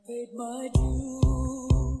paid my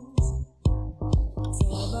dues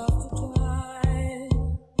time after time.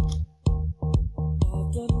 I've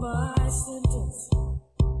done my sentence,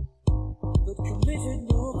 but committed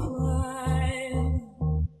no crime.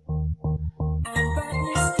 And bad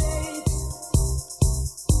mistakes,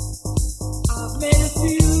 I've made a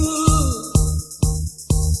few.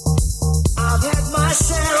 I've had my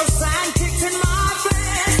share of sand kicked in my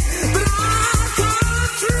face, but I've come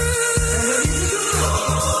through.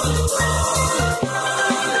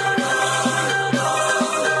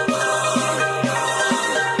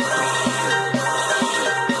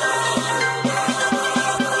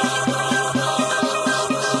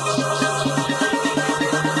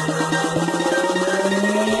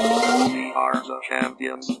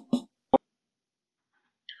 Champions.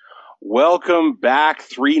 Welcome back,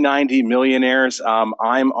 390 Millionaires. I'm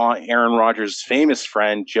Aaron Rodgers' famous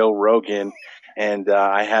friend, Joe Rogan, and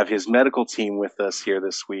I have his medical team with us here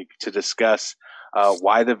this week to discuss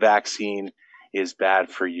why the vaccine is bad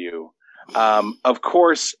for you. Of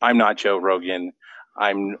course, I'm not Joe Rogan.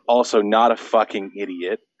 I'm also not a fucking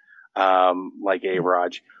idiot like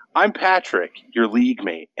A-Raj. I'm Patrick, your league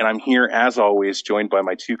mate, and I'm here, as always, joined by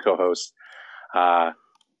my two co-hosts,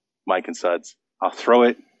 Mike and Suds. I'll throw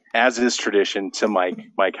it, as is tradition, to Mike.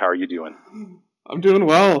 Mike, how are you doing? I'm doing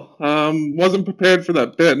well. Wasn't prepared for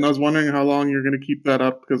that bit, and I was wondering how long you're going to keep that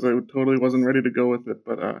up because I totally wasn't ready to go with it.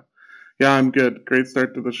 But yeah, I'm good. Great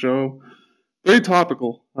start to the show. Very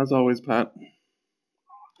topical, as always, Pat.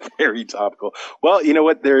 Very topical. Well, you know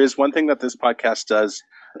what? There is one thing that this podcast does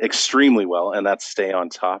extremely well, and that's stay on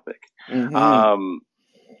topic. Mm-hmm.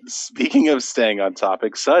 Speaking of staying on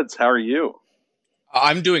topic, Suds, how are you?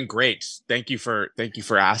 I'm doing great. Thank you for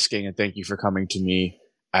asking, and thank you for coming to me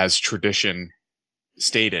as tradition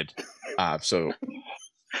stated. So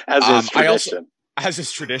as is tradition. As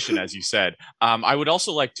is tradition, as you said. I would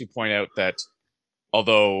also like to point out that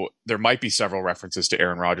although there might be several references to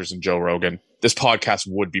Aaron Rodgers and Joe Rogan, this podcast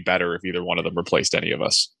would be better if either one of them replaced any of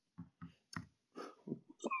us.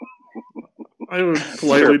 I would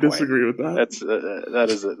politely disagree with that.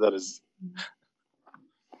 That is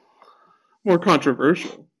more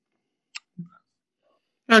controversial.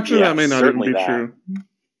 Actually, that may not even be true.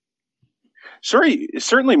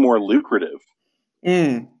 Certainly more lucrative.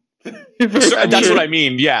 That's what I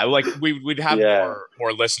mean. Yeah, like we'd have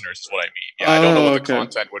more listeners is what I mean. Yeah, I don't know what the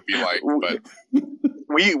content would be like, but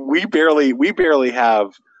we barely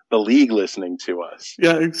have the league listening to us.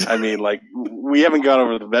 Yeah, exactly. I mean, like, we haven't gone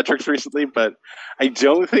over the metrics recently, but I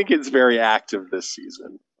don't think it's very active this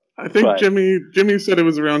season. I think Jimmy said it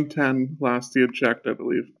was around 10 last he had checked, I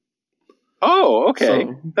believe. Oh, okay.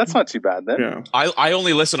 So, that's not too bad then. Yeah. I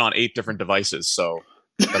only listen on 8 different devices, so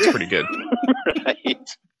that's pretty good.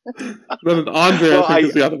 Right. Then Andre, I think,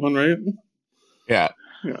 is the other one, right? Yeah.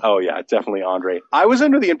 Oh, yeah, definitely Andre. I was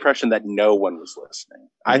under the impression that no one was listening.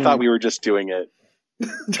 I thought we were just doing it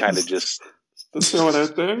kind of just... throw it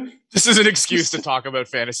out there. This is an excuse to talk about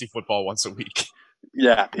fantasy football once a week.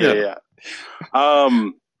 Yeah.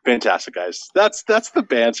 Fantastic, guys. That's the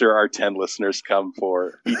banter our 10 listeners come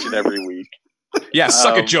for each and every week. Yeah,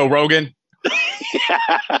 suck it, Joe Rogan.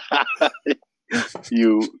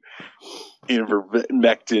 You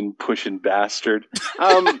ivermectin pushing bastard.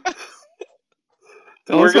 Tell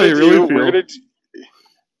us how you really feel.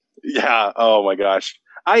 Yeah. Oh my gosh.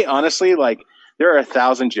 I honestly there are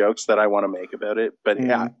 1,000 jokes that I want to make about it, but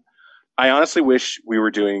yeah, I honestly wish we were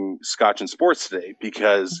doing Scotch and Sports today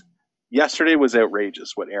because yesterday was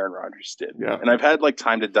outrageous what Aaron Rodgers did. Yeah. And I've had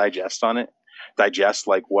time to digest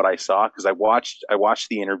what I saw because I watched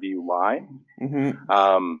the interview live.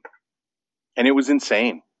 Mm-hmm. And it was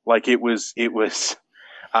insane. It was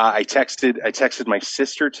I texted my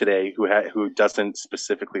sister today who doesn't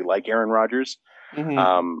specifically like Aaron Rodgers.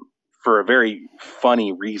 Mm-hmm. For a very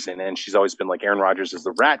funny reason, and she's always been like, Aaron Rodgers is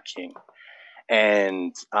the Rat King,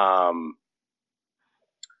 and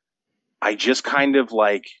I just kind of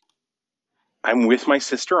I'm with my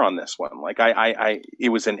sister on this one. It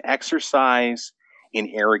was an exercise in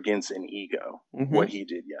arrogance and ego what he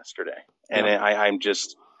did yesterday, and I'm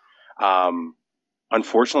just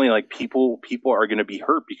unfortunately people are going to be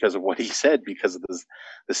hurt because of what he said because of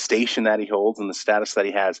the station that he holds and the status that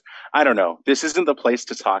he has. I don't know. This isn't the place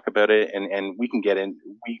to talk about it, and we can get in.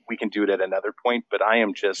 We can do it at another point. But I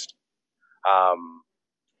am just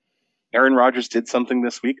Aaron Rodgers did something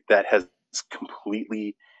this week that has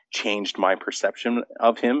completely changed my perception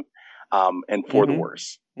of him, and for the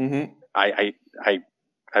worse. Mm-hmm.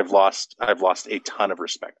 I've lost a ton of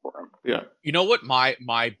respect for him. Yeah. You know what my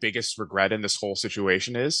biggest regret in this whole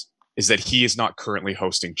situation is that he is not currently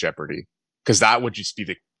hosting Jeopardy, because that would just be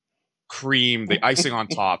the cream, the icing on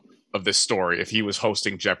top of this story if he was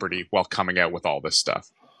hosting Jeopardy while coming out with all this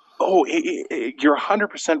stuff. Oh, you're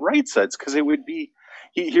 100% right, Suds, because it would be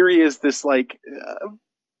here he is, this like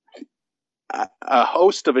a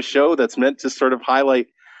host of a show that's meant to sort of highlight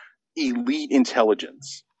elite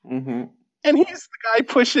intelligence, Mm-hmm. and he's the guy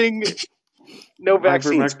pushing no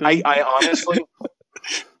vaccines. Ivermectin. I honestly,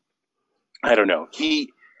 I don't know. He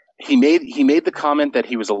made the comment that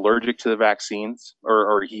he was allergic to the vaccines,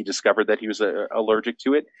 or he discovered that he was allergic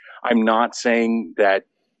to it. I'm not saying that.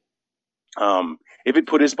 If it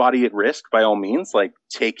put his body at risk, by all means, like,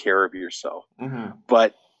 take care of yourself. Mm-hmm.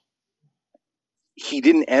 But he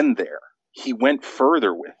didn't end there. He went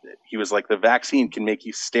further with it. He was like, the vaccine can make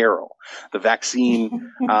you sterile. The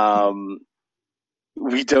vaccine,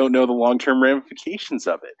 we don't know the long-term ramifications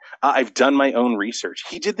of it. I've done my own research.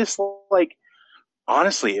 He did this, like,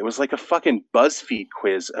 honestly, it was like a fucking BuzzFeed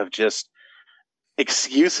quiz of just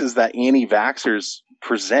excuses that anti-vaxxers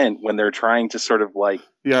present when they're trying to sort of, like,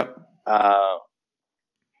 Yeah.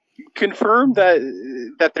 confirm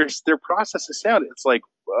that their process is sound. It's like,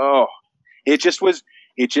 oh, it just was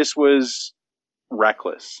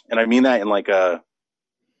reckless, and I mean that in like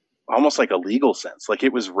almost like a legal sense. Like,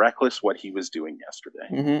 it was reckless what he was doing yesterday.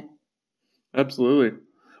 Mm-hmm. Absolutely.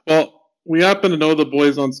 Well, we happen to know the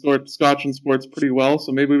boys on Scotch and Sports pretty well,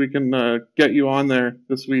 so maybe we can get you on there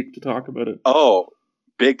this week to talk about it. Oh,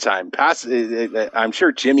 big time. I'm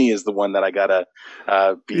sure Jimmy is the one that I gotta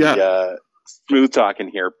be smooth talking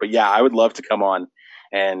here, but yeah, I would love to come on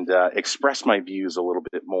and express my views a little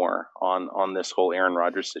bit more on this whole Aaron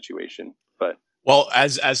Rodgers situation. But well,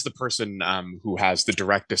 as the person who has the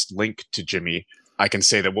directest link to Jimmy, I can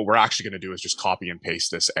say that what we're actually going to do is just copy and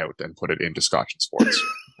paste this out and put it into Scotch and Sports.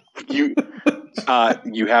 You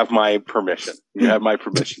have my permission. You have my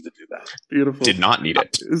permission to do that. Beautiful. Did not need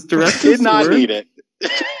it. Is direct Did not need it.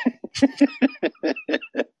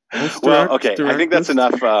 Well, okay. I think that's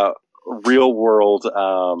enough real world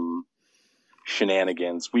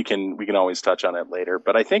shenanigans. We can always touch on it later,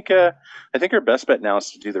 but I think our best bet now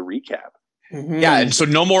is to do the recap. Mm-hmm. Yeah, and so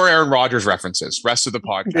no more Aaron Rodgers references. Rest of the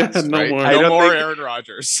podcast, Yeah, no right? more. No more Aaron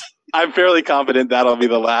Rodgers. I'm fairly confident that'll be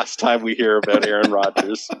the last time we hear about Aaron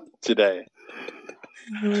Rodgers today.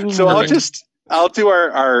 So I'll do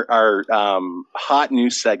our hot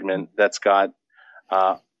news segment that's got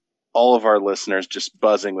all of our listeners just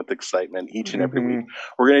buzzing with excitement each and every week.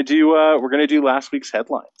 We're gonna do last week's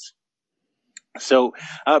headlines. So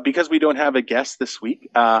because we don't have a guest this week,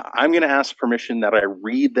 I'm gonna ask permission that I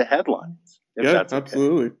read the headlines. If Yeah, that's okay.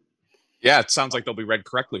 absolutely. Yeah, it sounds like they'll be read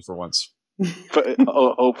correctly for once. But,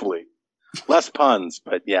 hopefully, less puns.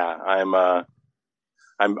 But yeah,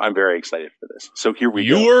 I'm very excited for this. So here we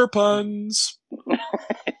go. Your puns.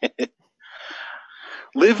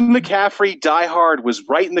 Liv McCaffrey, Die Hard, was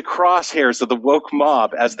right in the crosshairs of the woke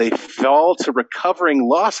mob as they fell to recovering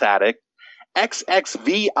loss addict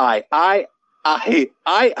XXVIII.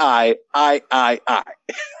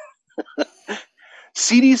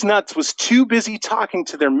 CD's Nuts was too busy talking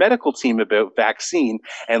to their medical team about vaccine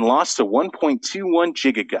and lost to 1.21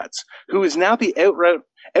 gigaguts, who is now the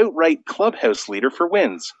outright clubhouse leader for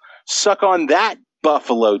wins. Suck on that,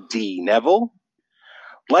 Buffalo D, Neville.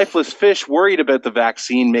 Lifeless fish worried about the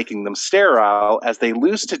vaccine making them sterile as they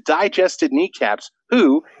lose to digested kneecaps,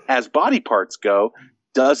 who, as body parts go,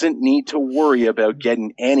 doesn't need to worry about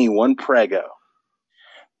getting anyone prego.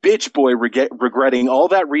 Bitch Boy regretting all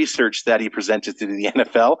that research that he presented to the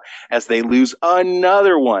NFL as they lose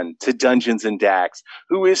another one to Dungeons and Dax,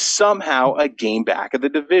 who is somehow a game back of the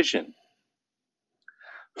division.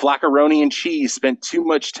 Flaccaroni and Cheese spent too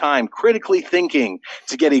much time critically thinking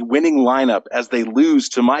to get a winning lineup as they lose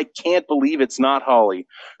to my Can't Believe It's Not Holly,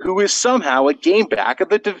 who is somehow a game back of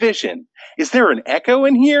the division. Is there an echo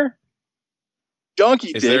in here?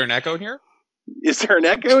 Donkey Dick. Is there an echo here? Is there an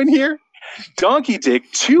echo in here? Donkey Dick,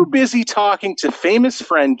 too busy talking to famous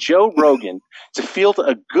friend Joe Rogan to field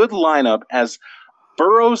a good lineup as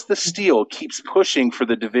Burrows the Steel keeps pushing for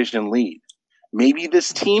the division lead. Maybe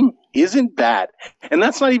this team isn't bad. And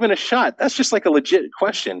that's not even a shot. That's just like a legit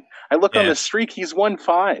question. I look on the streak, he's won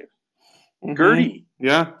 5. Mm-hmm. Gertie.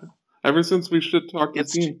 Yeah. Ever since we should talk the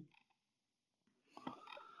team.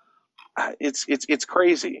 It's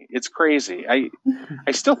crazy. It's crazy. I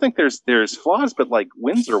still think there's flaws, but like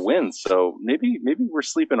wins are wins. So maybe we're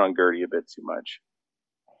sleeping on Gertie a bit too much.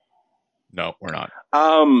 No, we're not.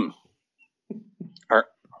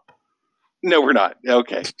 No, we're not.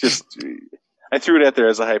 Okay, just I threw it out there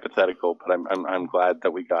as a hypothetical, but I'm glad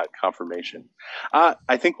that we got confirmation.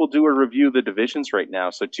 I think we'll do a review of the divisions right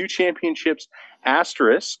now. So 2 championships,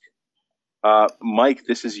 asterisk. Mike,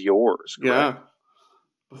 this is yours. Correct?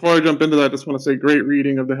 Yeah. before I jump into that, I just want to say great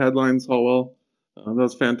reading of the headlines, Hallwell. That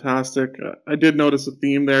was fantastic. I did notice a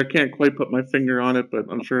theme there. Can't quite put my finger on it, but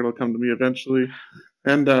I'm sure it'll come to me eventually.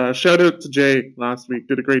 And shout out to Jay last week.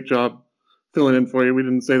 Did a great job filling in for you. We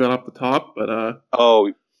didn't say that off the top, but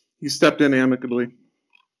he stepped in amicably.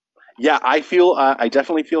 Yeah, I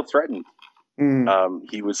definitely feel threatened. Mm.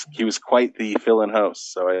 He was quite the fill-in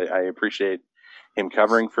host, so I appreciate him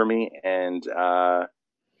covering for me. And I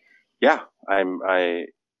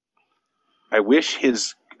wish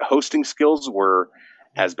his hosting skills were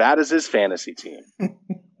as bad as his fantasy team.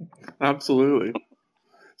 Absolutely.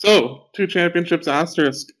 So, 2 championships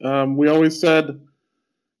asterisk. We always said,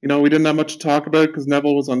 we didn't have much to talk about because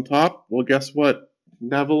Neville was on top. Well, guess what?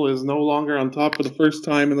 Neville is no longer on top for the first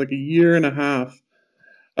time in like a year and a half.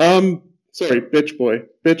 Sorry, Bitch Boy.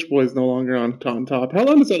 Bitch Boy is no longer on top. How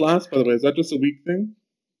long does that last, by the way? Is that just a week thing?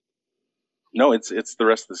 No, it's the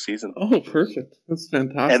rest of the season. Oh, perfect. That's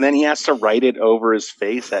fantastic. And then he has to write it over his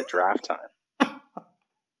face at draft time.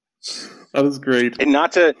 That was great. And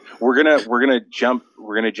we're gonna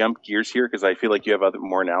jump gears here because I feel like you have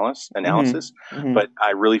more analysis. Mm-hmm. But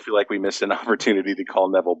I really feel like we missed an opportunity to call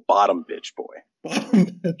Neville Bottom Bitch Boy. Bottom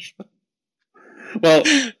Bitch. Well,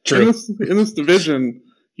 true. In this division,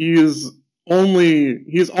 he's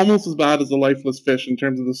almost as bad as the lifeless fish in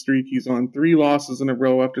terms of the streak he's on. 3 losses in a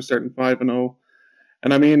row after starting 5-0.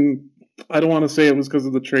 And I mean, I don't want to say it was because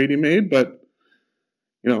of the trade he made, but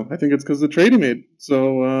I think it's because of the trade he made.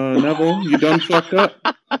 So Neville, you done fucked up.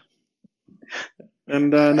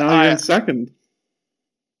 And now you're in second.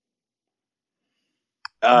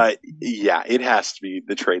 Yeah, it has to be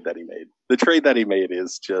the trade that he made. The trade that he made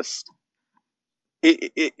is just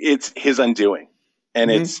it's his undoing.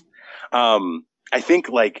 And it's I think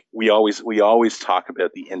like we always talk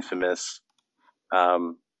about the infamous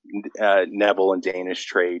Neville and Danish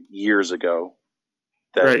trade years ago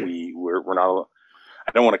that right. we're not.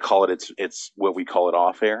 I don't want to call it. It's what we call it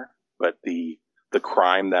off air, but the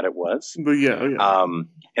crime that it was. But yeah. And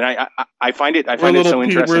I find it so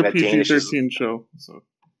interesting that Danish is show. So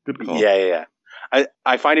good call. Yeah.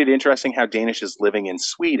 I find it interesting how Danish is living in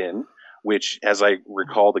Sweden, which, as I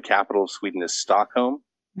recall, the capital of Sweden is Stockholm.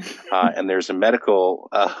 And there's a medical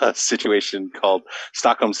situation called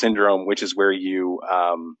Stockholm Syndrome, which is where you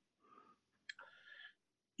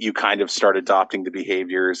kind of start adopting the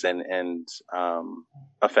behaviors and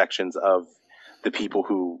affections of the people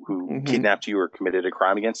who kidnapped you or committed a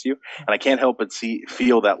crime against you. And I can't help but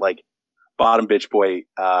feel that like Bottom Bitch Boy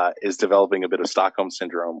is developing a bit of Stockholm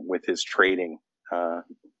Syndrome with his trading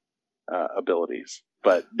abilities.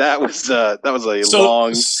 But that was a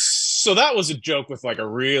long. So that was a joke with like a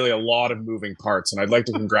lot of moving parts, and I'd like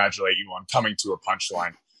to congratulate you on coming to a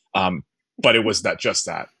punchline. But it was just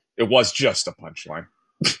that. It was just a punchline.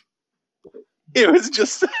 It was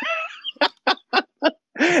just.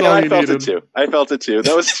 And I felt it too.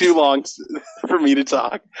 That was too long for me to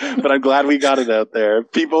talk, but I'm glad we got it out there.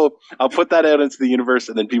 People, I'll put that out into the universe,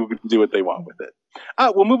 and then people can do what they want with it.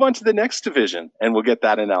 We'll move on to the next division, and we'll get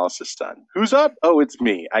that analysis done. Who's up? Oh, it's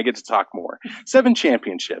me. I get to talk more. 7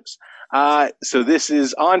 championships. So this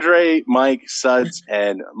is Andre, Mike, Suds,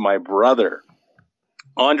 and my brother.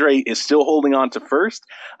 Andre is still holding on to first,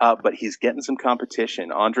 but he's getting some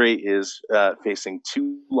competition. Andre is facing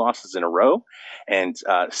 2 losses in a row, and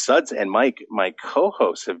Suds and Mike, my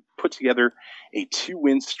co-hosts, have put together a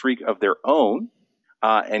 2-win streak of their own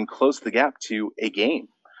and closed the gap to a game.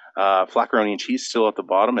 Flaccaroni and Cheese still at the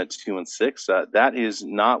bottom at 2-6. That is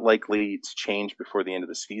not likely to change before the end of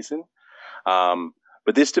the season.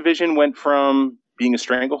 But this division went from being a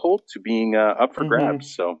stranglehold to being up for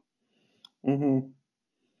grabs. So. Mm-hmm.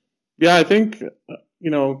 Yeah, I think,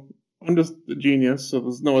 I'm just a genius, so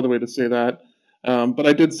there's no other way to say that. But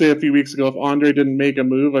I did say a few weeks ago, if Andre didn't make a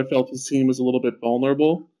move, I felt his team was a little bit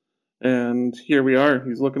vulnerable. And here we are.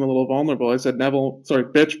 He's looking a little vulnerable. I said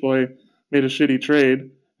Bitch Boy made a shitty trade,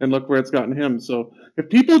 and look where it's gotten him. So if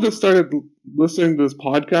people just started listening to this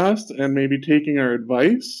podcast and maybe taking our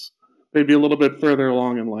advice, they'd be a little bit further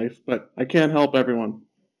along in life. But I can't help everyone.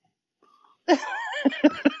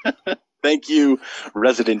 Thank you,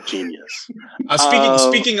 resident genius.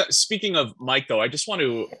 Speaking of Mike, though, I just want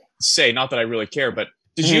to say, not that I really care, but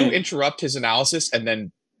did you interrupt his analysis and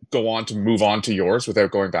then go on to move on to yours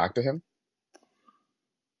without going back to him?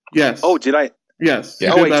 Yes. Oh, did I? Yes.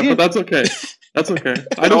 Yeah. I did. But that's okay. That's okay.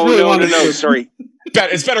 I don't No. Sorry.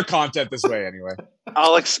 It's better content this way, anyway.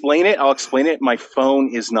 I'll explain it. My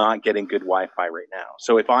phone is not getting good Wi-Fi right now,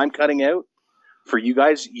 so if I'm cutting out for you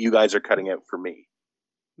guys are cutting out for me.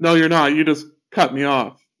 No, you're not. You just cut me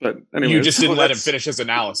off. But anyway, you just didn't let him finish his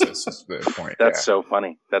analysis. Is the point. That's so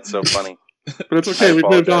funny. But it's okay. I We've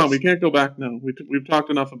moved on. apologize. We can't go back now. We've talked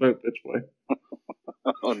enough about Bitch Boy.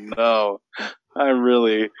 Oh no, I'm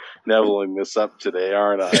really leveling this up today,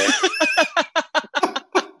 aren't I?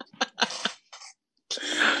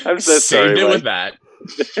 I'm so sorry. Saved it with Mike.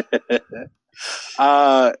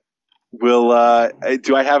 that.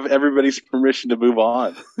 Do I have everybody's permission to move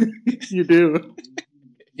on? You do. If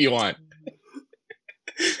you want.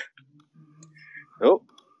 Oh.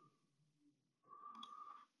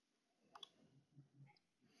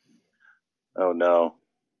 Oh no.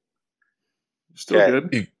 Still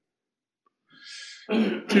Okay.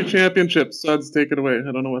 good. 2 championships. Suds, take it away.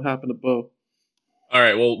 I don't know what happened to Bo. All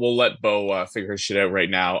right, we'll let Bo figure his shit out right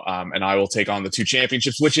now, and I will take on the 2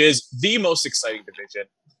 championships, which is the most exciting division.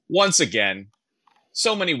 Once again,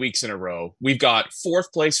 so many weeks in a row. We've got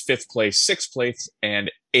 4th place, 5th place, 6th place, and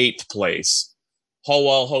 8th place.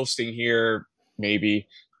 Hallwell hosting here, maybe,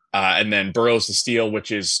 and then Burrows the Steel,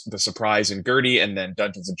 which is the surprise in Gertie, and then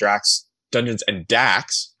Dungeons and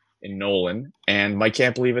Dax in Nolan, and Mike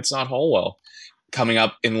can't believe it's not Hallwell coming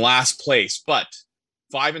up in last place, but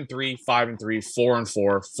 5-3, 5-3,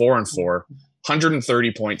 4-4, 4-4,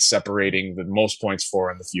 130 points separating the most points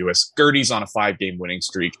for and the fewest. Gertie's on a 5-game winning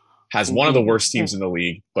streak, has one of the worst teams in the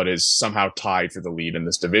league, but is somehow tied for the lead in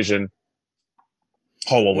this division.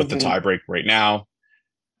 Hallwell with the tiebreak right now.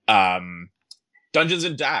 Dungeons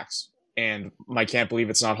and Dax, and I can't believe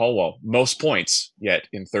it's not Hallwell. Most points yet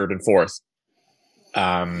in 3rd and 4th.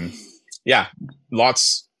 Yeah,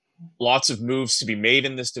 lots of moves to be made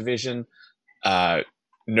in this division.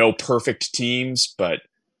 No perfect teams, but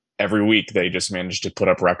every week they just manage to put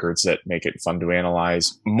up records that make it fun to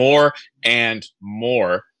analyze more and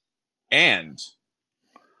more. And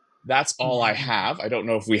that's all I have. I don't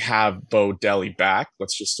know if we have Bo Deli back.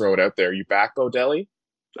 Let's just throw it out there. You back, Bo Deli?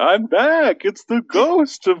 I'm back. It's the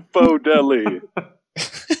ghost of Bo Deli.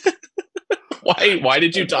 Why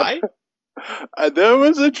did you die? There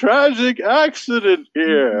was a tragic accident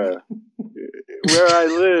here where I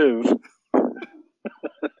live.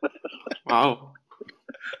 Wow.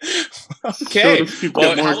 Okay.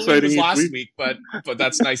 Well, more Halloween exciting was each last week. week, but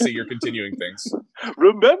that's nice that you're continuing things.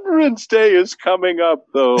 Remembrance Day is coming up,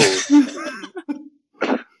 though.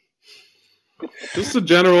 Just a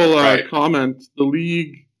general Right. comment. The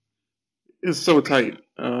league is so tight.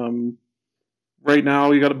 Right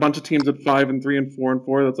now, you got a bunch of teams at 5-3 and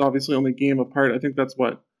 4-4. That's obviously only a game apart. I think that's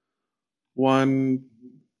what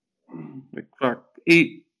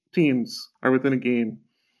 8 teams are within a game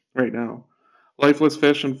right now. Lifeless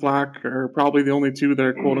Fish and Flack are probably the only 2 that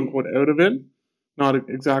are quote unquote out of it. Not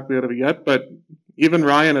exactly out of it yet, but even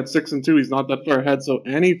Ryan at 6-2, he's not that far ahead, so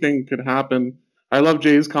anything could happen. I love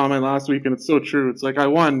Jay's comment last week, and it's so true. It's like, I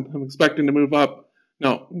won. I'm expecting to move up.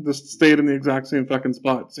 No, just stayed in the exact same fucking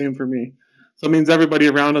spot. Same for me. So it means everybody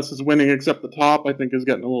around us is winning except the top, I think, is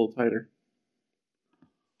getting a little tighter.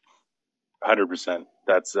 100%.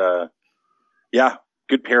 That's,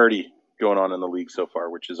 good parity going on in the league so far,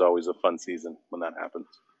 which is always a fun season when that happens.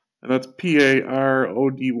 And that's Parody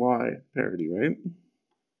parody, right?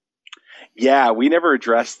 Yeah, we never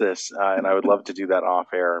addressed this, and I would love to do that off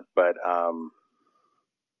air, but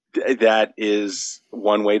that is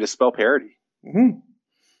one way to spell parody. Mm-hmm.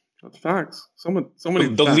 That's facts. So many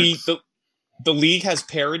facts. The league has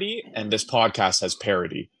parody, and this podcast has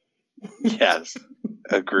parody. Yes,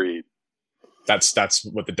 agreed. That's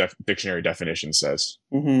what the dictionary definition says.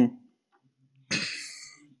 Mm-hmm.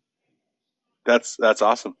 That's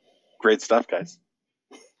awesome. Great stuff, guys.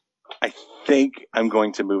 I think I'm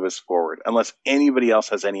going to move us forward, unless anybody else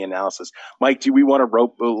has any analysis. Mike, do we want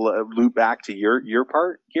to loop back to your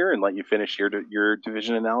part here and let you finish your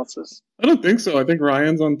division analysis? I don't think so. I think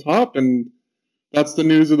Ryan's on top, and that's the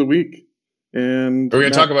news of the week. And Are we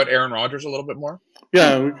going to talk about Aaron Rodgers a little bit more?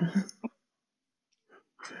 Yeah.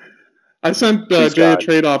 I sent Jay a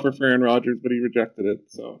trade offer for Aaron Rodgers, but he rejected it.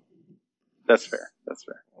 So that's fair.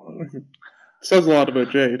 Says a lot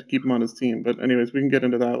about Jay to keep him on his team. But anyways, we can get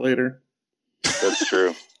into that later. That's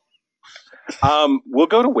true. We'll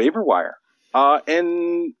go to waiver wire.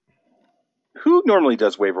 And who normally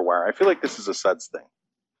does waiver wire? I feel like this is a Suds thing.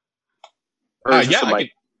 I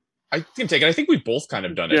can take it. I think we've both kind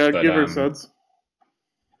of done it. Yeah, but, give her Suds.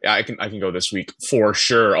 Yeah, I can go this week for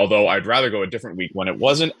sure. Although I'd rather go a different week when it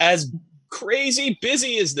wasn't as crazy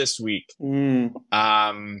busy as this week.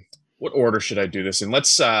 What order should I do this in?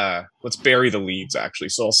 Let's bury the leads actually.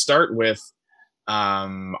 So I'll start with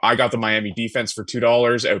I got the Miami defense for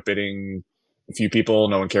 $2, outbidding a few people.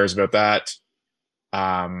 No one cares about that.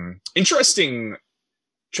 Interesting.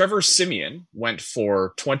 Trevor Siemian went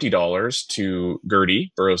for $20 to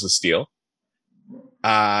Gertie, Burrows the Steel.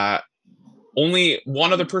 only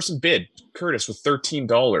one other person bid, Curtis, with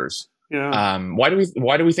 $13. Yeah. Why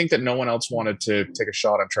do we think that no one else wanted to take a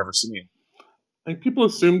shot on Trevor Siemian? I think people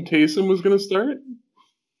assumed Taysom was going to start.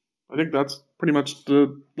 I think that's pretty much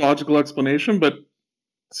the logical explanation, but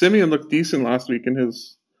Simeon looked decent last week in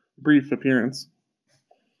his brief appearance.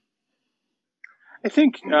 I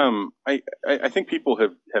think I think people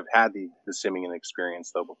have had the Simeon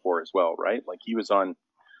experience though before as well, right? Like he was on,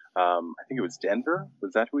 I think it was Denver.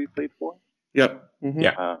 Was that who he played for? Yep. Mm-hmm.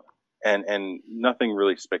 Yeah. And nothing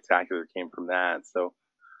really spectacular came from that. So,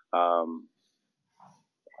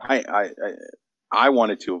 I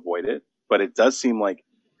wanted to avoid it, but it does seem like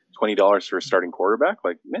 $20 for a starting quarterback.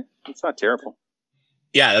 Like, it's not terrible.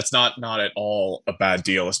 Yeah, that's not at all a bad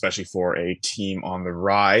deal, especially for a team on the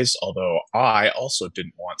rise. Although I also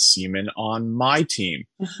didn't want Seaman on my team.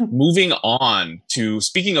 Moving on to,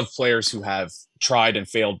 speaking of players who have tried and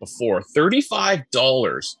failed before,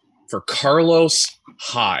 $35 for Carlos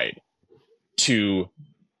Hyde to,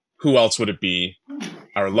 who else would it be?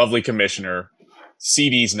 Our lovely commissioner,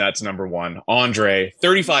 CD's Nuts #1, Andre,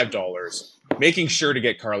 $35. Making sure to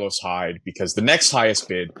get Carlos Hyde because the next highest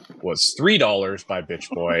bid was $3 by Bitch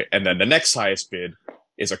Boy, and then the next highest bid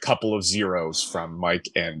is a couple of zeros from Mike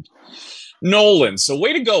and Nolan. So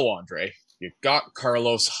way to go, Andre. You got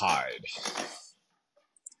Carlos Hyde.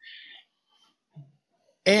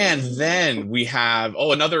 And then we have,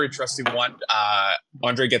 another interesting one.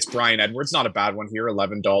 Andre gets Brian Edwards. Not a bad one here,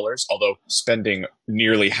 $11, although spending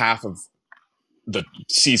nearly half of the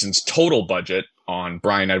season's total budget on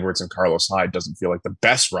Brian Edwards and Carlos Hyde doesn't feel like the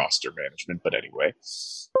best roster management, but anyway.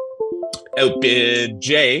 Outbid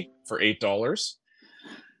Jay for $8.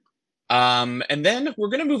 And then we're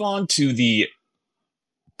going to move on to the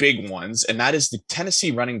big ones, and that is the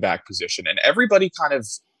Tennessee running back position. And everybody kind of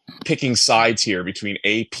picking sides here between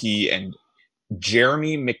AP and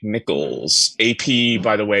Jeremy McNichols. AP,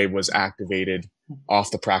 by the way, was activated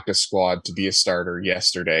off the practice squad to be a starter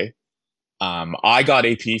yesterday. I got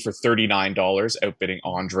AP for $39, outbidding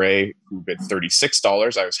Andre, who bid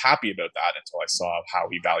 $36. I was happy about that until I saw how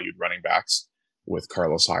he valued running backs, with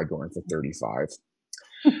Carlos Hyde going for $35.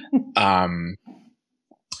 Then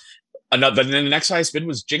the next highest bid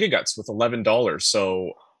was Gigaguts with $11.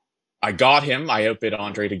 So I got him. I outbid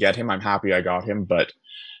Andre to get him. I'm happy I got him, but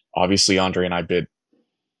obviously Andre and I bid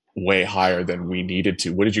way higher than we needed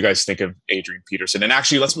to. What did you guys think of Adrian Peterson? And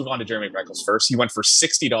actually, let's move on to Jeremy McNichols first. He went for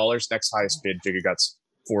 $60. Next highest bid, Gigaguts,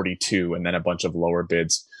 $42, and then a bunch of lower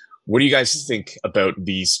bids. What do you guys think about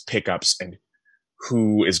these pickups, and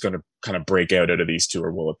who is going to kind of break out of these two,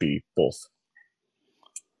 or will it be both?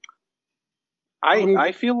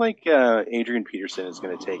 I feel like Adrian Peterson is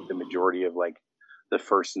going to take the majority of like the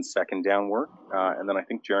first and second down work, and then I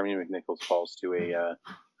think Jeremy McNichols falls to a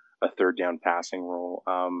third down passing role.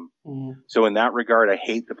 So in that regard, I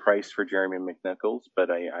hate the price for Jeremy McNichols, but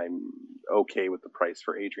I'm okay with the price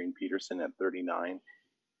for Adrian Peterson at $39.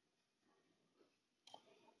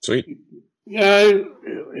 Sweet. Yeah,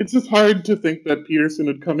 it's just hard to think that Peterson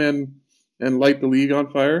would come in and light the league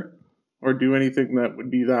on fire or do anything that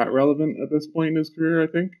would be that relevant at this point in his career, I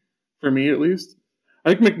think, for me at least.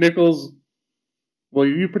 I think McNichols, well,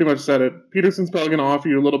 you pretty much said it. Peterson's probably going to offer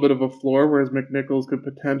you a little bit of a floor, whereas McNichols could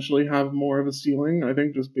potentially have more of a ceiling, I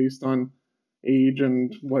think, just based on age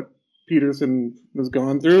and what Peterson has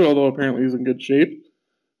gone through, although apparently he's in good shape.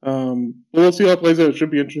 But we'll see how it plays out. It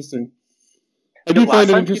should be interesting. I do find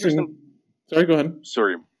it interesting. Sorry, go ahead.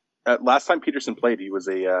 Sorry. Last time Peterson played, he was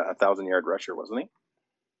a 1,000-yard rusher, wasn't he?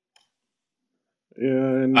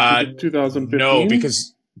 Yeah, in 2015. No,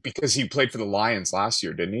 because he played for the Lions last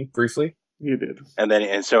year, didn't he? Briefly. He did.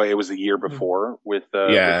 And so it was the year before with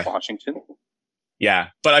Washington. Yeah,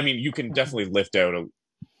 but I mean, you can definitely lift out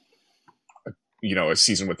a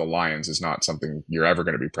season with the Lions is not something you're ever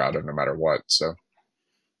going to be proud of, no matter what. So,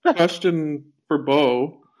 question for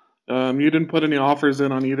Bo: you didn't put any offers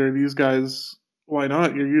in on either of these guys. Why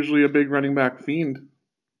not? You're usually a big running back fiend.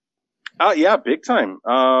 Yeah, big time.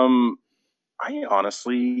 I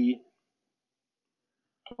honestly.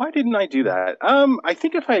 Why didn't I do that? I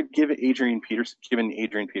think if I had given Adrian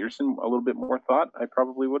Peterson a little bit more thought, I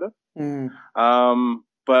probably would have.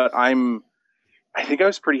 But I think I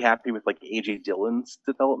was pretty happy with like AJ Dillon's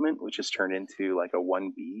development, which has turned into like a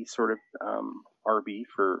 1B sort of RB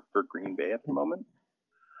for Green Bay at the moment.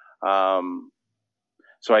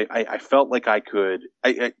 So I felt like I could.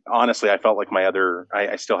 Honestly, I felt like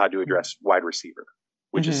I still had to address wide receiver,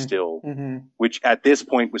 which is still, which at this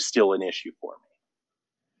point was still an issue for me.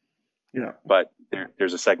 Yeah, but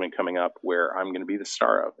there's a segment coming up where I'm going to be the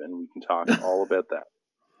star of, and we can talk all about that.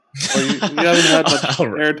 Well, you haven't had much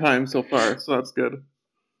airtime so far, so that's good.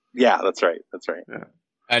 Yeah, that's right. That's right.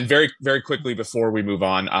 And very, very quickly before we move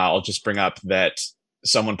on, I'll just bring up that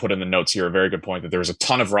someone put in the notes here a very good point that there was a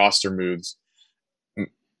ton of roster moves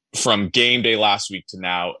from game day last week to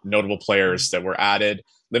now. Notable players that were added: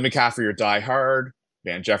 Lynn McCaffrey, your die hard.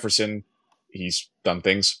 Van Jefferson, he's done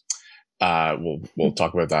things. We'll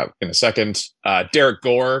talk about that in a second. Derek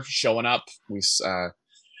Gore showing up.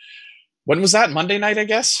 When was that? Monday night, I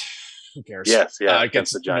guess. Who cares? Yes, yeah,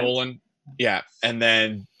 against the Giants. Nolan. Yeah, and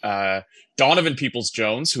then Donovan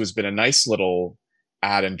Peoples-Jones, who has been a nice little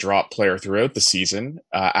add and drop player throughout the season,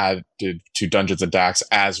 added to Dungeons and Dax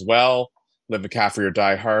as well. Liv McCaffrey or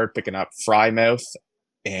Die Hard picking up Frymouth,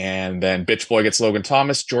 and then Bitch Boy gets Logan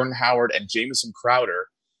Thomas, Jordan Howard, and Jamison Crowder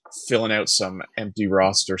filling out some empty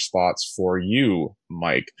roster spots for you,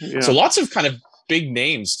 Mike. Yeah. So lots of kind of big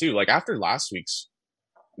names too. Like after last week's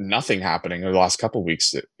nothing happening, or the last couple of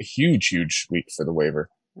weeks, a huge week for the waiver.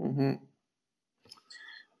 Mm-hmm.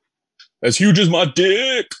 As huge as my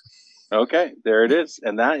dick. Okay, there it is.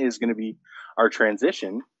 And that is going to be our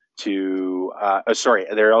transition to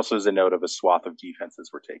there also is a note of a swath of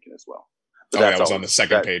defenses we're taking as well. But that was on the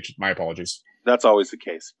second page. My apologies. That's always the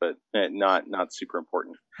case, but not super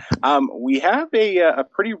important. We have a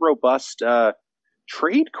pretty robust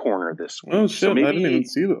trade corner this week. Oh shit! I didn't even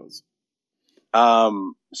see those.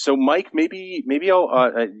 So Mike, maybe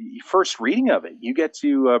I'll first reading of it. You get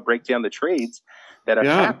to break down the trades that have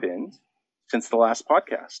happened since the last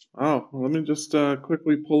podcast. Oh, well, let me just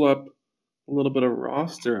quickly pull up a little bit of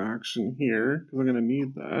roster action here because I'm going to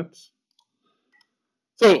need that.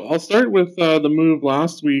 So I'll start with the move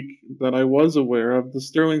last week that I was aware of: the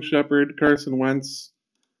Sterling Shepard, Carson Wentz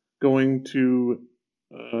going to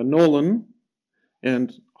Nolan,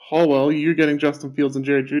 and Hallwell. You're getting Justin Fields and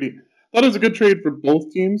Jerry Jeudy. Thought it was a good trade for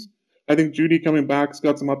both teams. I think Jeudy coming back's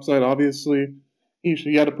got some upside. Obviously,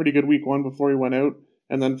 he had a pretty good week one before he went out.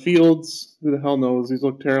 And then Fields, who the hell knows? He's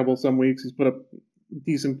looked terrible some weeks. He's put up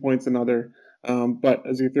decent points in other. But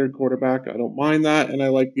as your third quarterback, I don't mind that. And I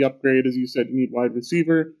like the upgrade. As you said, you need wide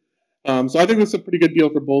receiver. So I think this is a pretty good deal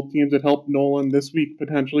for both teams. It helped Nolan this week,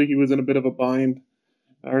 potentially. He was in a bit of a bind.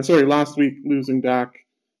 Last week, losing Dak.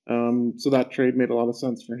 So that trade made a lot of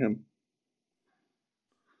sense for him.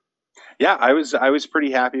 Yeah, I was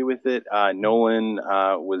pretty happy with it. Nolan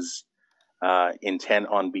was intent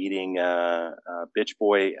on beating Bitch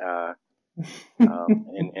Boy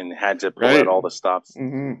and had to pull out all the stops.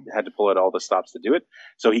 Mm-hmm. Had to pull out all the stops to do it.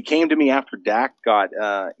 So he came to me after Dak got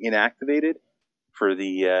inactivated for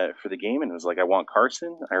the game and was like, "I want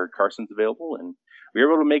Carson. I heard Carson's available," and we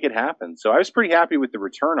were able to make it happen. So I was pretty happy with the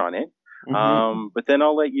return on it. Mm-hmm. But then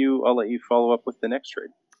I'll let you follow up with the next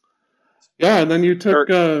trade. Yeah, and then you took.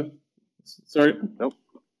 Sorry. Nope.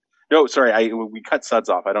 No, sorry. We cut Suds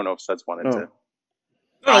off. I don't know if Suds wanted to.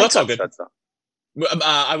 No, that's all good.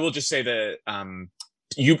 I will just say that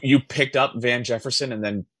you picked up Van Jefferson and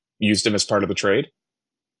then used him as part of the trade.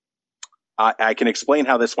 I can explain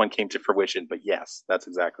how this one came to fruition, but yes, that's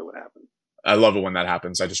exactly what happened. I love it when that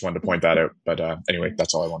happens. I just wanted to point that out. But anyway,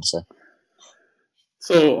 that's all I want to say.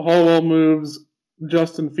 So Hallwell moves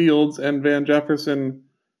Justin Fields and Van Jefferson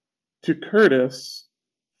to Curtis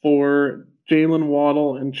for Jalen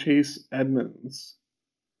Waddle and Chase Edmonds.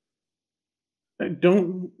 I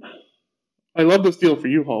love this deal for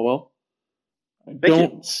you, Hallwell. I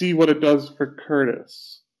don't see what it does for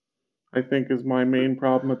Curtis, I think is my main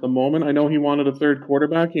problem at the moment. I know he wanted a third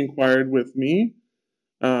quarterback. He inquired with me.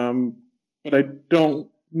 But I don't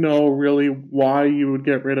know really why you would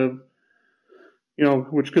get rid of,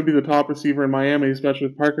 which could be the top receiver in Miami, especially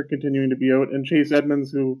with Parker continuing to be out, and Chase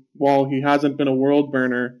Edmonds, who, while he hasn't been a world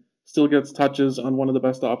burner, still gets touches on one of the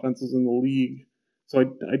best offenses in the league. So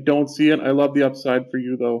I don't see it. I love the upside for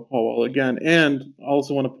you, though, Hallwell, again. And I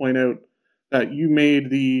also want to point out that you made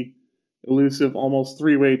the elusive almost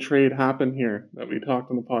three-way trade happen here that we talked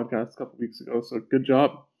on the podcast a couple weeks ago. So good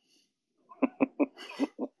job.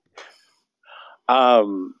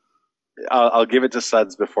 I'll give it to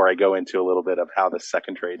Suds before I go into a little bit of how the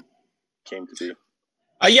second trade came to be.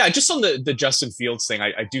 Just on the Justin Fields thing,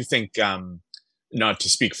 I do think, not to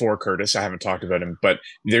speak for Curtis, I haven't talked about him, but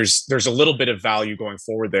there's a little bit of value going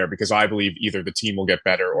forward there because I believe either the team will get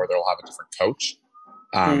better or they'll have a different coach.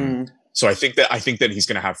 So I think that he's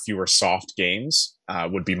going to have fewer soft games,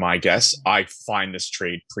 would be my guess. I find this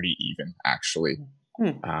trade pretty even, actually.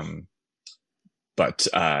 But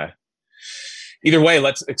either way,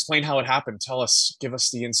 let's explain how it happened. Give us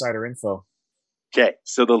the insider info. Okay,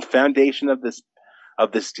 so the foundation of this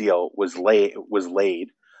deal was laid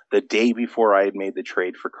the day before I had made the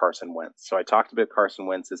trade for Carson Wentz. So I talked about Carson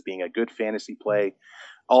Wentz as being a good fantasy play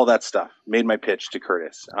all that stuff. Made my pitch to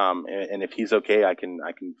Curtis, and if he's okay, I can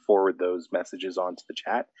forward those messages onto the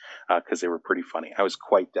chat because they were pretty funny. I was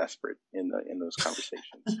quite desperate in those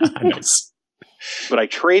conversations. Nice. But I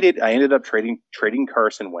ended up trading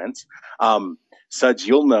Carson Wentz. Suds,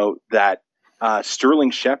 you'll note that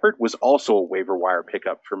Sterling Shepard was also a waiver wire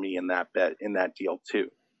pickup for me in that deal too.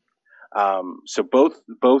 So both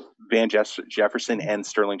Van Jefferson and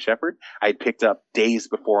Sterling Shepard I had picked up days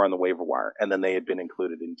before on the waiver wire, and then they had been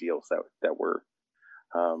included in deals that were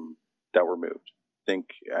moved.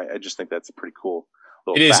 I just think that's a pretty cool.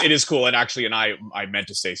 It is cool, and actually, I meant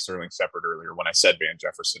to say Sterling Shepard earlier when I said Van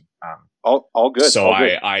Jefferson. All good. So all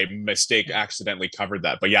good. I accidentally covered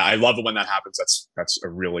that, but yeah, I love it when that happens. That's a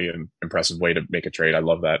really impressive way to make a trade. I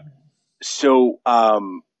love that. So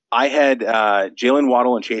I had Jalen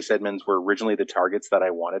Waddle and Chase Edmonds were originally the targets that I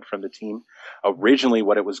wanted from the team. Originally,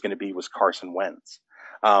 what it was going to be was Carson Wentz.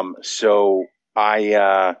 So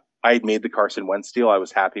I had made the Carson Wentz deal. I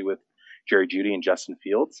was happy with Jerry Jeudy and Justin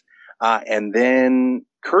Fields. And then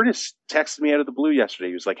Curtis texted me out of the blue yesterday.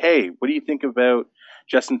 He was like, "Hey, what do you think about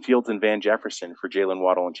Justin Fields and Van Jefferson for Jalen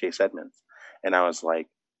Waddle and Chase Edmonds?" And I was like,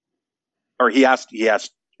 or he asked, I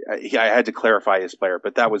had to clarify his player,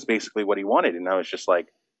 but that was basically what he wanted. And I was just like,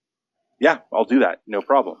 "Yeah, I'll do that. No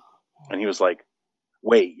problem." And he was like,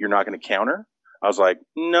 "Wait, you're not going to counter?" I was like,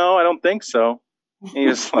 "No, I don't think so." And he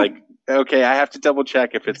was like, "Okay, I have to double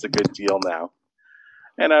check if it's a good deal now."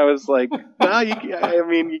 And I was like, "No, you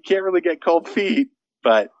can't really get cold feet."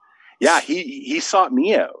 But yeah, he sought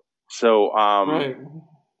me out. So Right.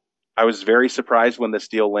 I was very surprised when this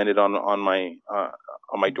deal landed on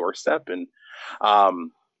my doorstep, and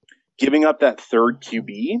giving up that third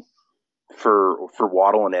QB for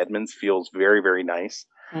Waddle and Edmonds feels very, very nice.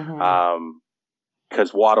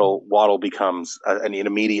 Because Waddle becomes an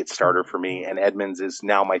immediate starter for me, and Edmonds is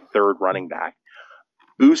now my third running back.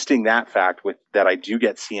 Boosting that fact with that I do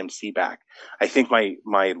get CMC back. I think my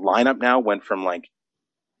lineup now went from like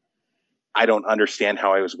I don't understand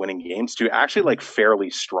how I was winning games to actually like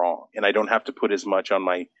fairly strong, and I don't have to put as much on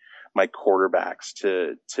my quarterbacks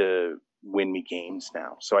to win me games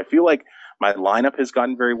now. So I feel like my lineup has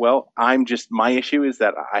gotten very well. My issue is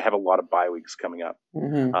that I have a lot of bye weeks coming up.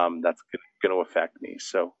 That's going to affect me.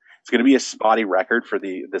 So it's going to be a spotty record for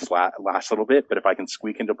this last little bit, but if I can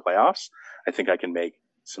squeak into playoffs, I think I can make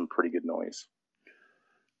some pretty good noise.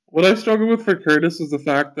 What I struggle with for Curtis is the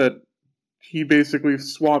fact that he basically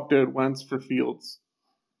swapped out Wentz for Fields.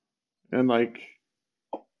 And like,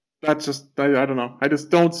 that's just, I don't know. I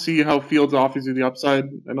just don't see how Fields offers you the upside.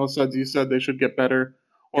 I know Suds, you said they should get better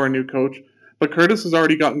or a new coach. But Curtis has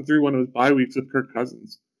already gotten through one of his bye weeks with Kirk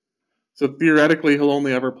Cousins. So theoretically, he'll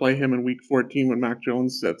only ever play him in week 14 when Mac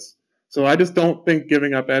Jones sits. So I just don't think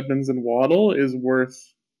giving up Edmonds and Waddle is worth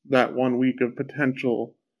that 1 week of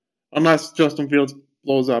potential, unless Justin Fields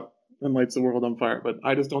blows up and lights the world on fire. But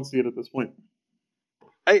I just don't see it at this point.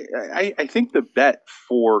 I think the bet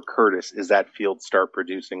for Curtis is that Fields start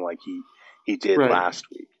producing like he did last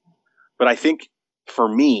week. But I think for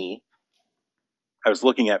me, I was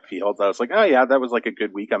looking at Fields. I was like, oh yeah, that was like a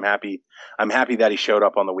good week. I'm happy that he showed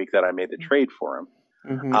up on the week that I made the trade for him.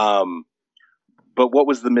 But what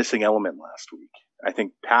was the missing element last week? I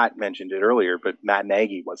think Pat mentioned it earlier, but Matt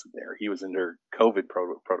Nagy wasn't there. He was under COVID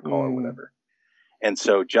protocol or whatever. And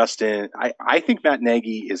so Justin, I think Matt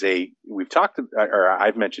Nagy is we've talked, or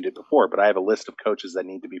I've mentioned it before, but I have a list of coaches that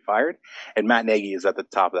need to be fired. And Matt Nagy is at the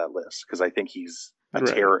top of that list because I think he's a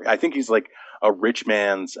terror. I think he's like a rich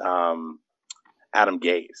man's Adam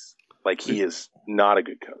Gase. Like he is not a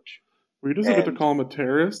good coach. Were you just about to call him a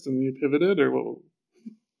terrorist and you pivoted, or what?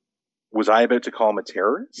 Was I about to call him a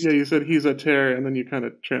terrorist? Yeah, you said he's a terror, and then you kind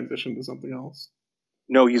of transitioned to something else.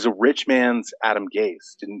 No, he's a rich man's Adam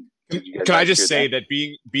Gase. Can I just say that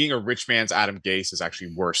being a rich man's Adam Gase is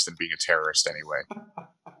actually worse than being a terrorist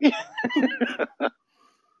anyway?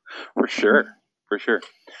 For sure.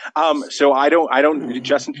 So I don't.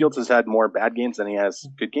 Justin Fields has had more bad games than he has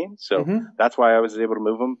good games, so that's why I was able to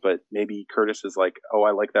move him. But maybe Curtis is like, oh,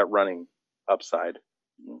 I like that running upside.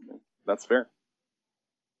 That's fair.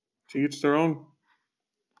 To each their own.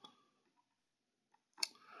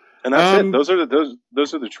 And that's it.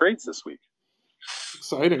 Those are the trades this week.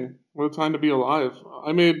 Exciting. What a time to be alive.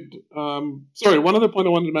 I made, one other point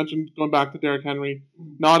I wanted to mention, going back to Derrick Henry,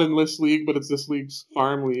 not in this league, but it's this league's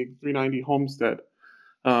farm league, 390 Homestead.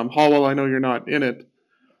 Hallwell, I know you're not in it.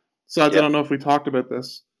 So I don't know if we talked about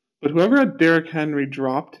this, but whoever had Derrick Henry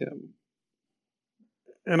dropped him.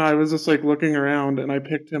 And I was just like looking around and I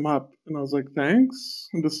picked him up and I was like, thanks.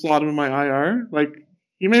 And just slot him in my IR. Like,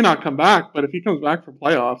 he may not come back, but if he comes back for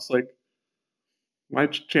playoffs, like, My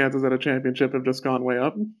chances at a championship have just gone way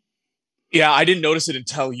up. Yeah, I didn't notice it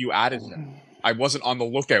until you added him. I wasn't on the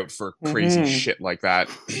lookout for crazy shit like that.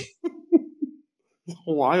 It's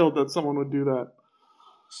wild that someone would do that.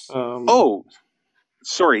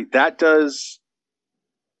 Sorry, that does.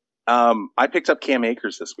 I picked up Cam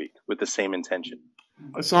Akers this week with the same intention.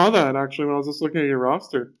 I saw that actually when I was just looking at your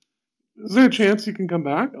roster. Is there a chance he can come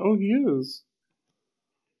back? Oh, he is.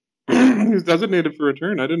 He's designated for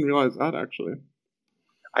return. I didn't realize that actually.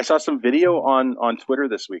 I saw some video on Twitter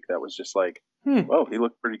this week that was just like, "Whoa, he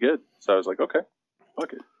looked pretty good." So I was like, "Okay,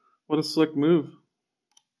 fuck it." What a slick move!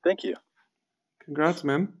 Thank you. Congrats,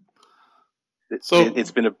 man.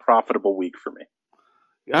 It's been a profitable week for me.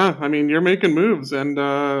 Yeah, I mean, you're making moves, and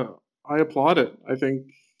I applaud it. I think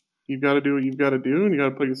you've got to do what you've got to do, and you got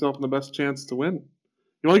to put yourself in the best chance to win.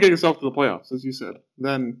 You want to get yourself to the playoffs, as you said.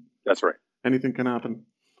 Then that's right. Anything can happen.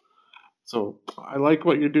 So I like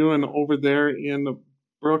what you're doing over there in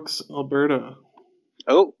Brooks, Alberta.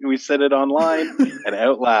 Oh, we said it online and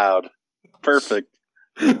out loud. Perfect.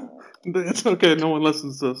 It's okay. No one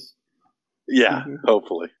listens to this. Yeah,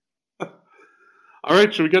 hopefully. All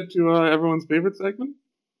right, should we get to everyone's favorite segment?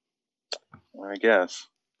 I guess.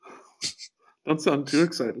 Don't sound too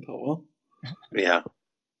excited, Howell. Yeah.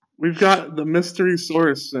 We've got the mystery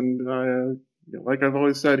source, and like I've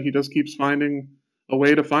always said, he just keeps finding a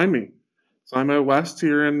way to find me. So I'm out west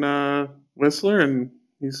here in Whistler, and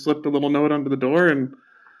he slipped a little note under the door, and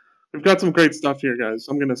we've got some great stuff here, guys.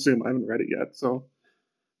 I'm going to assume I haven't read it yet, so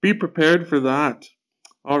be prepared for that.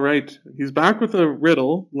 All right, he's back with a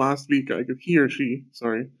riddle. Last week, he or she,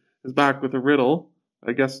 is back with a riddle.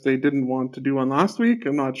 I guess they didn't want to do one last week.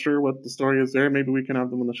 I'm not sure what the story is there. Maybe we can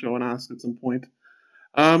have them on the show and ask at some point.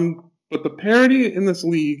 But the parity in this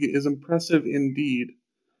league is impressive indeed,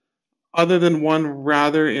 other than one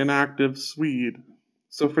rather inactive Swede.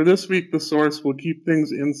 So for this week, the source will keep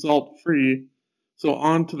things insult-free. So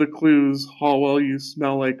on to the clues. Hallwell, you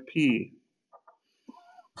smell like pee.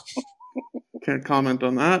 Can't comment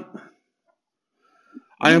on that.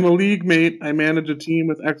 I am a league mate. I manage a team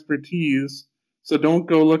with expertise. So don't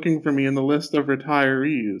go looking for me in the list of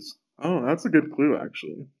retirees. Oh, that's a good clue,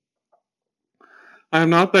 actually. I am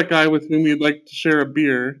not that guy with whom you'd like to share a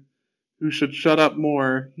beer, who should shut up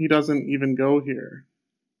more. He doesn't even go here.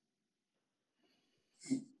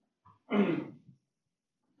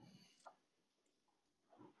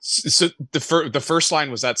 So the first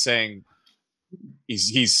line was that saying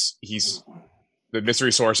he's the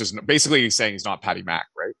mystery source is basically saying he's not Patty Mac,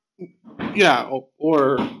 right? Yeah,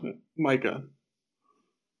 or Micah.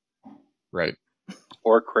 Right.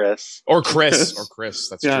 Or Chris. Or Chris.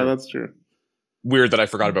 That's yeah, true. That's true. Weird that I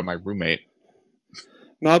forgot about my roommate.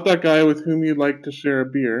 Not that guy with whom you'd like to share a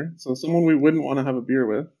beer. So someone we wouldn't want to have a beer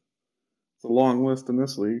with. It's a long list in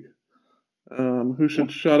this league. Who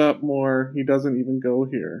should shut up more? He doesn't even go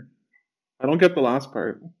here. I don't get the last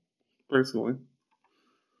part, personally.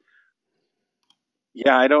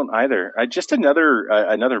 Yeah, I don't either. Just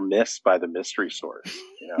another miss by the mystery source.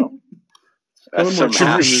 That's some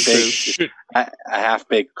a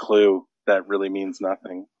half-baked clue that really means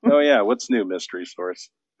nothing. Oh yeah, what's new, mystery source?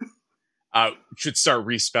 Should start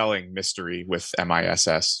respelling mystery with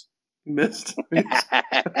MISS. Missed.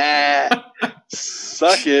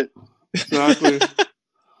 Suck it. Exactly.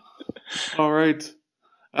 All right.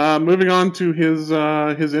 Moving on to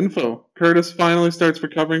his info. Curtis finally starts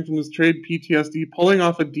recovering from his trade PTSD, pulling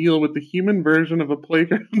off a deal with the human version of a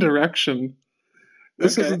playground erection.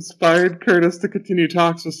 This has inspired Curtis to continue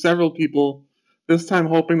talks with several people, this time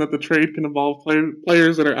hoping that the trade can involve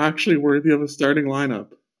players that are actually worthy of a starting lineup.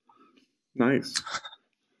 Nice.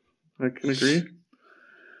 I can agree.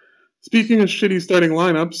 Speaking of shitty starting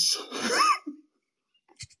lineups,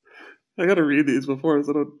 I gotta read these before so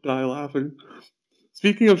I don't die laughing.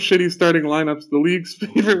 Speaking of shitty starting lineups, the league's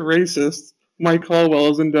favorite racist, Mike Hallwell,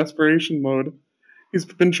 is in desperation mode. He's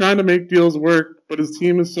been trying to make deals work, but his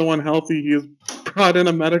team is so unhealthy he has brought in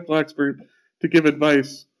a medical expert to give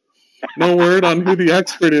advice. No word on who the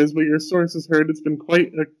expert is, but your source has heard it's been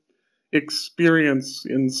quite an experience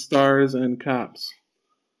in stars and caps.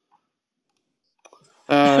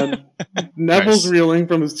 Neville's reeling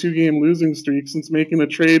from his 2-game losing streak since making the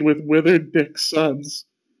trade with Withered Dick Suds.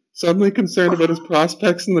 Suddenly concerned about his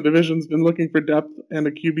prospects in the division's been looking for depth and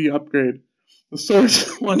a QB upgrade. The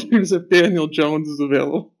source wonders if Daniel Jones is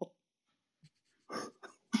available.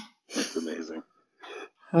 That's amazing.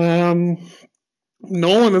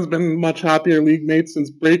 Nolan has been much happier league mate since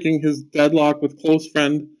breaking his deadlock with close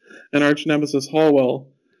friend and arch nemesis Hallwell.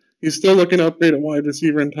 He's still looking to upgrade at wide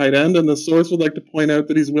receiver and tight end, and the source would like to point out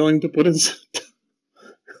that he's willing to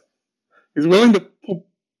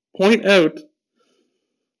point out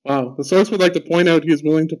Wow. The source would like to point out he's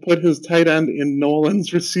willing to put his tight end in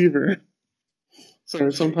Nolan's receiver.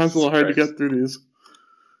 Sorry, sometimes a little hard to get through these.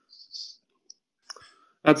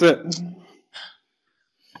 That's it.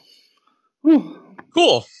 Whew.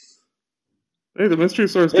 Cool. Hey, the mystery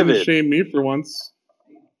source didn't shame me for once.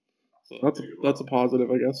 So that's a positive,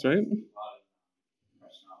 I guess, right?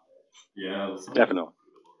 Yeah, definitely.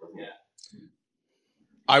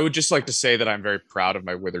 I would just like to say that I'm very proud of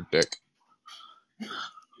my withered dick.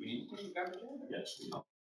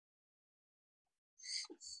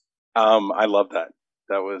 I love that.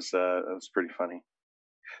 That was pretty funny.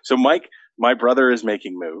 So Mike, my brother is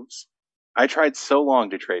making moves. I tried so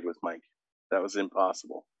long to trade with Mike. That was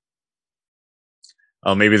impossible.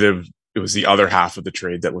 Oh, maybe it was the other half of the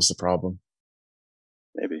trade that was the problem.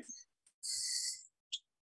 Maybe.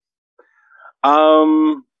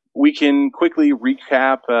 We can quickly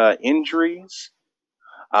recap injuries.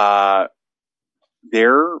 There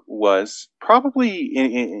was probably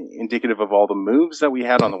indicative of all the moves that we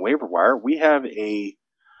had on the waiver wire. We have a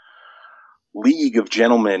league of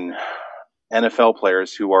gentlemen NFL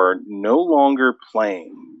players who are no longer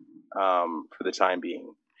playing for the time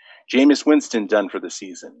being. Jameis Winston done for the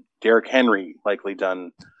season. Derrick Henry likely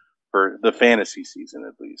done for the fantasy season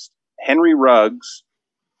at least. Henry Ruggs,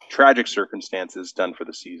 tragic circumstances, done for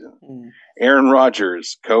the season. Aaron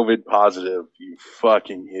Rodgers, COVID positive, you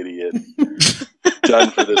fucking idiot.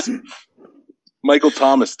 Done for this. Michael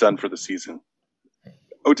Thomas, done for the season.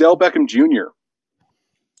 Odell Beckham Jr.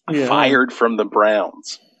 Fired from the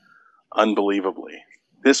Browns. Unbelievably.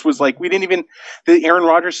 This was like, the Aaron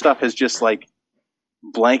Rodgers stuff has just like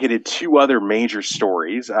blanketed two other major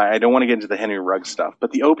stories. I don't want to get into the Henry Ruggs stuff,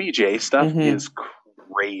 but the OBJ stuff is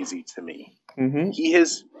crazy to me. Mm-hmm. He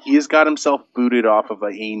has got himself booted off of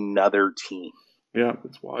another team. Yeah,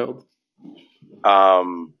 it's wild.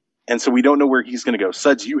 And so we don't know where he's going to go.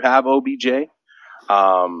 Suds, you have OBJ.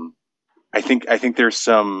 I think there's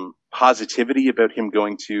some positivity about him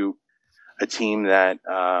going to a team that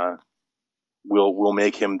will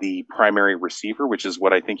make him the primary receiver, which is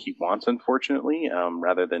what I think he wants, unfortunately,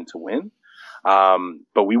 rather than to win.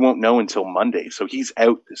 But we won't know until Monday. So he's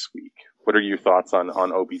out this week. What are your thoughts on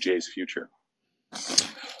OBJ's future?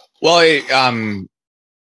 Well, I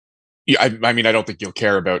mean, I don't think you'll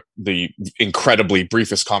care about the incredibly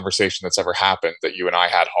briefest conversation that's ever happened that you and I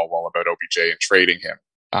had, Hallwell, about OBJ and trading him.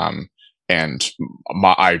 I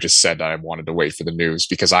just said that I wanted to wait for the news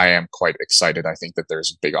because I am quite excited. I think that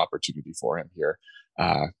there's a big opportunity for him here.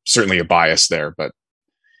 Certainly a bias there, but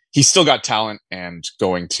he's still got talent, and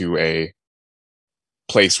going to a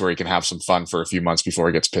place where he can have some fun for a few months before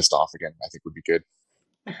he gets pissed off again, I think would be good.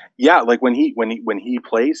 Yeah, like when he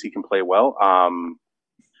plays, he can play well.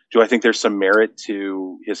 Do I think there's some merit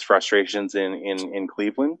to his frustrations in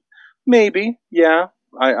Cleveland? Maybe, yeah.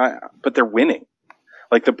 But they're winning.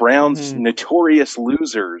 Like the Browns, notorious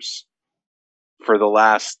losers for the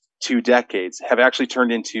last 2 decades, have actually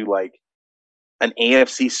turned into like an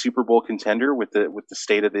AFC Super Bowl contender with the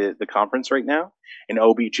state of the conference right now. And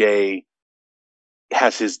OBJ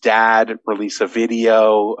has his dad release a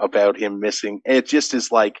video about him missing. It just is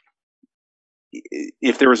like,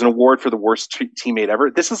 if there was an award for the worst teammate ever,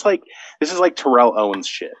 this is like Terrell Owens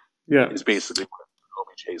shit. Yeah, is basically what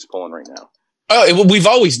OBJ is pulling right now. We've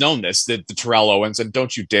always known this, that the Terrell Owens, and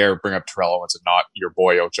don't you dare bring up Terrell Owens and not your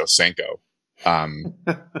boy Ocho Cinco.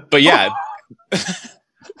 But yeah,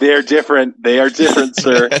 they're different. They are different,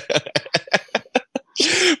 sir.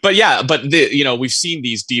 But yeah, we've seen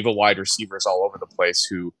these diva wide receivers all over the place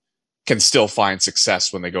who can still find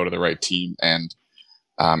success when they go to the right team. And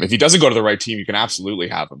if he doesn't go to the right team, you can absolutely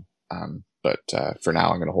have him. But for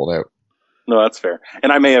now, I'm going to hold out. No, that's fair.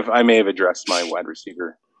 And I may have addressed my wide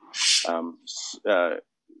receiver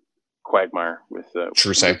quagmire with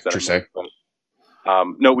true say.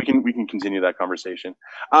 No, we can continue that conversation.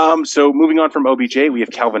 So moving on from OBJ, we have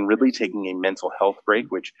Calvin Ridley taking a mental health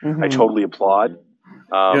break, which I totally applaud.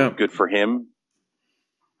 Good for him.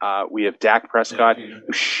 We have Dak Prescott,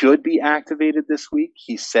 who should be activated this week.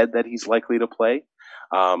 He said that he's likely to play,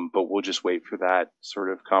 but we'll just wait for that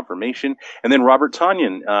sort of confirmation. And then Robert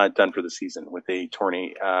Tonyan done for the season with a torn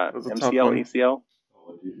MCL, ACL.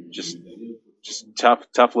 Just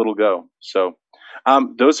tough little go. So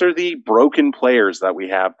those are the broken players that we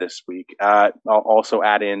have this week. I'll also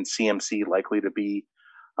add in CMC, likely to be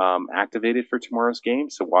activated for tomorrow's game.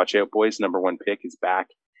 So watch out, boys. Number 1 pick is back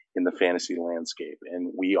in the fantasy landscape,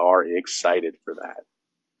 and we are excited for that.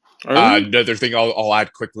 Another thing I'll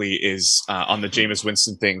add quickly is on the Jameis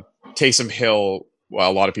Winston thing. Taysom Hill,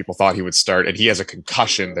 well, a lot of people thought he would start, and he has a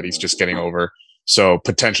concussion that he's just getting over. So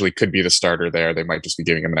potentially could be the starter there. They might just be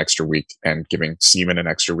giving him an extra week and giving Seaman an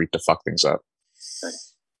extra week to fuck things up.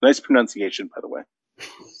 Nice pronunciation, by the way.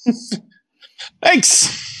 Thanks.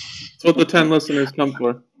 That's what the 10 listeners come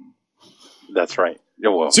for. That's right. Yeah,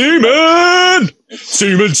 well, Seaman!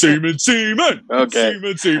 Seaman, Seaman, Seaman! Okay.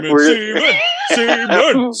 Seaman, Seaman, We're- Seaman!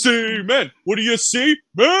 Seaman, Seaman! What do you see,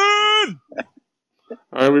 man? All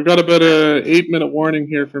right, we've got about a 8-minute warning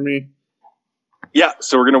here for me. Yeah,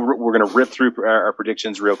 so we're gonna rip through our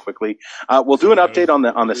predictions real quickly. We'll do an update on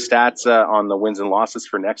the stats on the wins and losses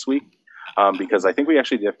for next week, because I think we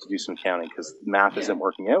actually have to do some counting because math isn't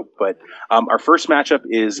working out. But our first matchup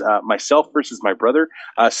is myself versus my brother.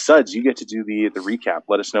 Suds, you get to do the recap.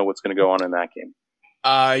 Let us know what's going to go on in that game.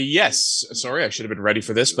 Yes. Sorry, I should have been ready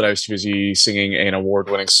for this, but I was too busy singing an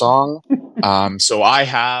award-winning song. So I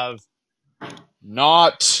have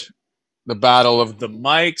not the Battle of the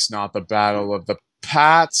Mikes, not the Battle of the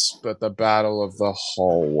Pats, but the Battle of the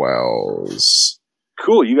Hallwells.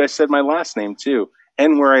 Cool. You guys said my last name too,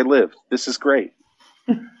 and where I live. This is great.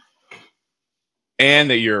 And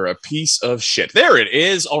that you're a piece of shit. There it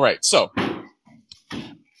is. All right. So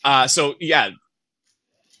yeah,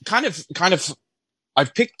 kind of.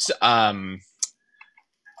 I've picked.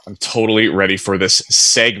 I'm totally ready for this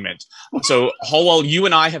segment. So, Hallwell, you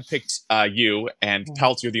and I have picked you, and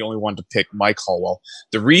Pelt, you're the only one to pick Mike Hallwell.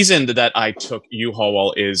 The reason that I took you,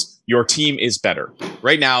 Hallwell, is your team is better.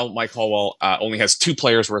 Right now, Mike Hallwell only has 2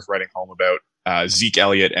 players worth writing home about, Zeke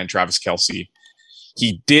Elliott and Travis Kelce.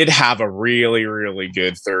 He did have a really, really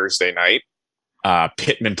good Thursday night.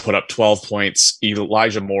 Pittman put up 12 points.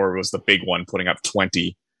 Elijah Moore was the big one, putting up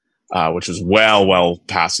 20. Which was well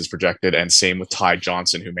past his projected, and same with Ty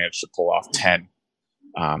Johnson, who managed to pull off 10.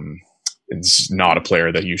 It's not a player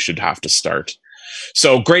that you should have to start.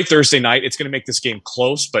 So great Thursday night. It's going to make this game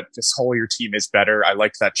close, but this whole your team is better. I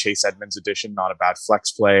like that Chase Edmonds addition, not a bad flex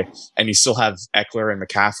play, and you still have Eckler and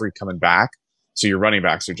McCaffrey coming back, so your running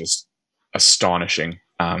backs are just astonishing.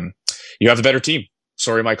 You have the better team.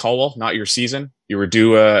 Sorry, Mike Hallwell, not your season. You were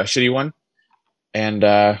due a shitty one,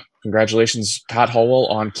 and congratulations, Pat Hallwell,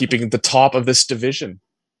 on keeping the top of this division.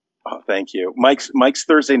 Oh, thank you. Mike's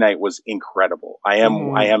Thursday night was incredible. I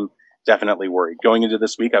am definitely worried. Going into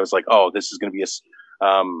this week, I was like, oh, this is going to be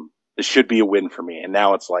this should be a win for me. And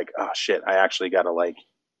now it's like, oh shit, I actually got to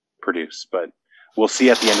produce. But we'll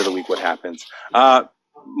see at the end of the week what happens.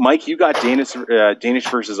 Mike, you got Danish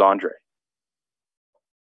versus Andre.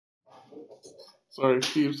 Sorry,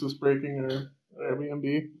 Steve's just breaking our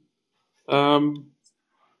Airbnb.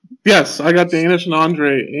 Yes, I got Danish and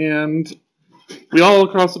Andre, and we all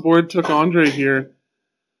across the board took Andre here.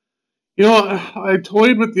 You know, I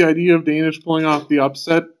toyed with the idea of Danish pulling off the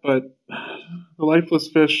upset, but the lifeless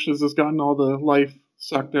fish has just gotten all the life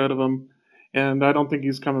sucked out of him, and I don't think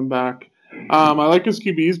he's coming back. I like his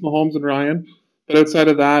QBs, Mahomes and Ryan, but outside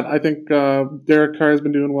of that, I think Derek Carr has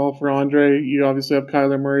been doing well for Andre. You obviously have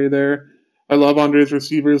Kyler Murray there. I love Andre's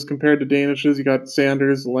receivers compared to Danish's. You got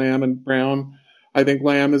Sanders, Lamb, and Brown. I think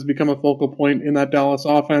Lamb has become a focal point in that Dallas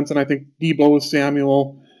offense, and I think Deebo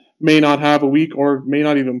Samuel may not have a week or may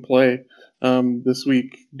not even play this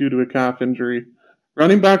week due to a calf injury.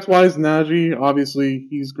 Running backs wise, Najee, obviously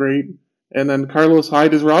he's great. And then Carlos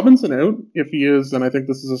Hyde, is Robinson out? If he is, then I think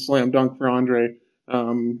this is a slam dunk for Andre.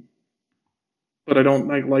 But I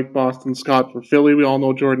don't like Boston Scott for Philly. We all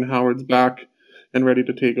know Jordan Howard's back and ready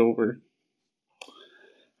to take over.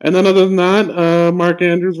 And then other than that, Mark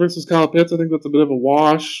Andrews versus Kyle Pitts, I think that's a bit of a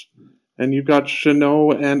wash. And you've got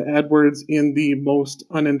Chanot and Edwards in the most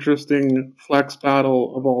uninteresting flex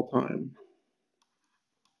battle of all time.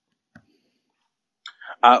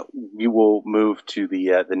 We will move to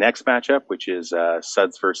the next matchup, which is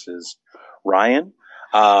Suds versus Ryan.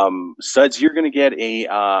 Suds, you're going to get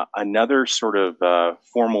another sort of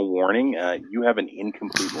formal warning. You have an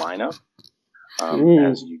incomplete lineup,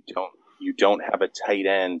 as you don't have a tight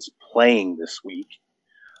end playing this week.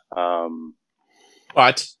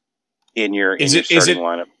 But in your starting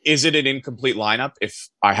lineup, is it an incomplete lineup if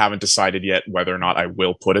I haven't decided yet whether or not I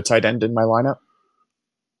will put a tight end in my lineup?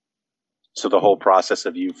 So the whole process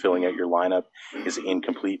of you filling out your lineup is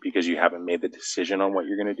incomplete because you haven't made the decision on what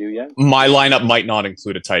you're going to do yet? My lineup might not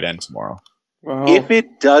include a tight end tomorrow. Well, If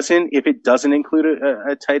it doesn't include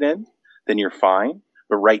a tight end, then you're fine.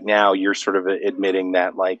 But right now you're sort of admitting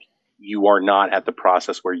that you are not at the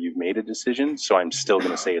process where you've made a decision. So I'm still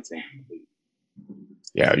going to say it's incomplete.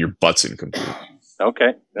 Yeah, your butt's incomplete.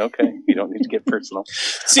 Okay. You don't need to get personal.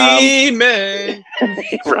 Seaman!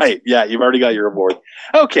 Right. Yeah, you've already got your award.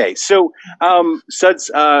 Okay, so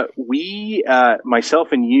Suds, we,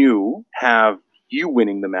 myself and you, have you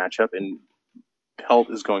winning the matchup, and Pelt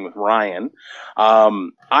is going with Ryan.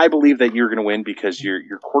 I believe that you're going to win because your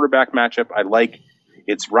quarterback matchup,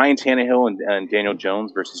 it's Ryan Tannehill and Daniel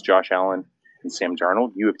Jones versus Josh Allen and Sam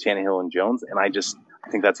Darnold. You have Tannehill and Jones, and I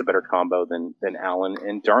think that's a better combo than Allen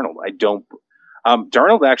and Darnold.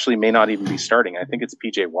 Darnold actually may not even be starting. I think it's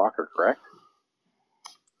PJ Walker, correct?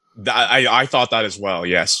 I thought that as well,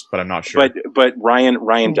 yes, but I'm not sure. But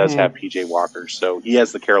Ryan does have PJ Walker, so he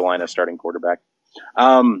has the Carolina starting quarterback.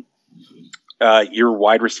 Your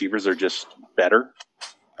wide receivers are just better.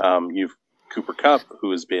 You've Cooper Kupp,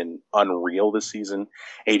 who has been unreal this season,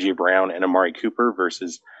 AJ Brown and Amari Cooper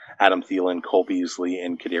versus Adam Thielen, Cole Beasley,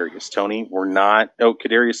 and Kadarius Toney.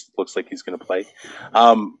 Kadarius looks like he's going to play.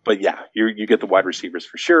 But yeah, you get the wide receivers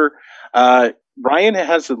for sure. Ryan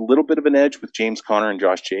has a little bit of an edge with James Conner and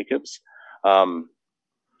Josh Jacobs.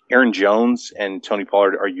 Aaron Jones and Tony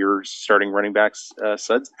Pollard are your starting running backs,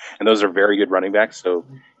 Suds, and those are very good running backs. So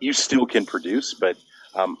you still can produce, but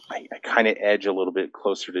I kind of edge a little bit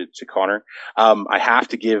closer to Connor. I have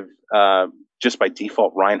to give, just by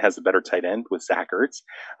default, Ryan has a better tight end with Zach Ertz,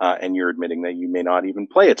 and you're admitting that you may not even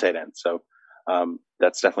play a tight end. So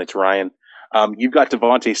that's definitely to Ryan. You've got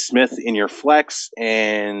Devontae Smith in your flex,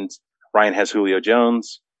 and Ryan has Julio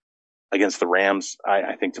Jones against the Rams.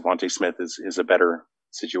 I think Devontae Smith is a better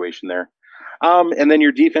situation there. And then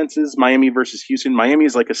your defenses, Miami versus Houston. Miami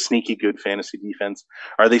is like a sneaky good fantasy defense.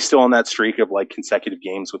 Are they still on that streak of like consecutive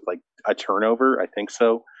games with like a turnover? I think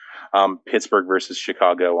so. Pittsburgh versus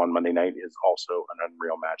Chicago on Monday night is also an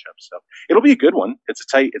unreal matchup. So it'll be a good one. It's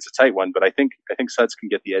a tight one, but I think Suds can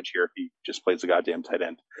get the edge here if he just plays the goddamn tight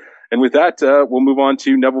end. And with that, we'll move on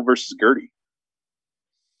to Neville versus Gertie.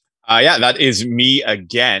 Yeah, that is me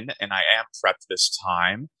again, and I am prepped this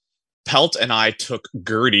time. Pelt and I took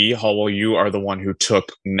Gertie, while you are the one who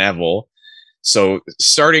took Neville. So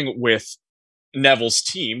starting with Neville's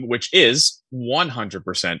team, which is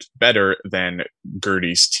 100% better than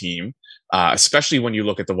Gertie's team, especially when you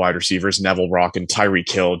look at the wide receivers, Neville rocking Tyreek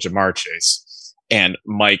Hill, Jamar Chase, and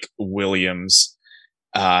Mike Williams.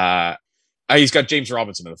 He's got James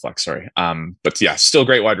Robinson in the flex, sorry. But yeah, still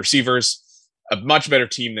great wide receivers. A much better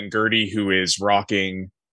team than Gertie, who is rocking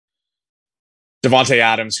Devontae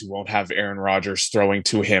Adams, who won't have Aaron Rodgers throwing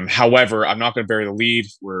to him. However, I'm not going to bury the lead.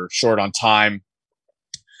 We're short on time.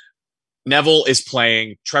 Neville is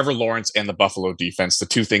playing Trevor Lawrence and the Buffalo defense, the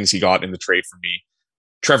two things he got in the trade for me.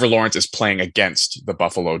 Trevor Lawrence is playing against the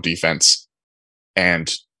Buffalo defense.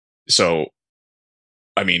 And so,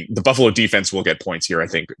 I mean, the Buffalo defense will get points here. I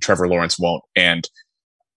think Trevor Lawrence won't. And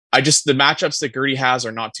the matchups that Gertie has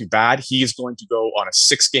are not too bad. He is going to go on a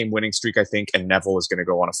 6-game winning streak, I think, and Neville is going to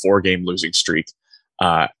go on a 4-game losing streak,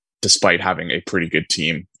 despite having a pretty good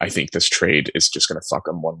team. I think this trade is just going to fuck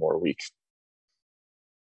him one more week.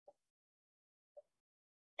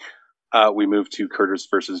 We move to Curtis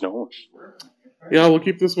versus Nolan. Yeah, we'll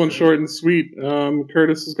keep this one short and sweet.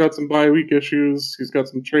 Curtis has got some bye week issues. He's got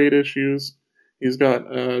some trade issues. He's got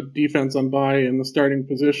defense on bye in the starting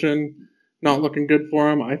position. Not looking good for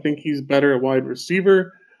him. I think he's better at wide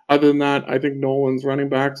receiver. Other than that, I think Nolan's running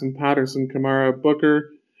backs and Patterson, Kamara, Booker,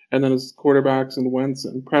 and then his quarterbacks and Wentz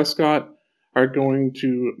and Prescott are going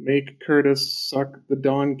to make Curtis suck the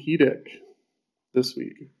Don Kedick this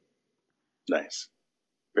week. Nice.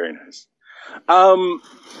 Very nice. The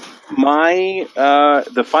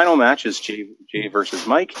final match is Jay versus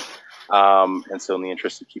Mike. And so in the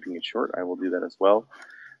interest of keeping it short, I will do that as well.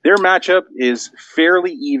 Their matchup is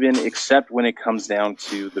fairly even, except when it comes down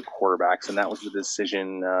to the quarterbacks, and that was the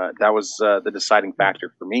decision. That was the deciding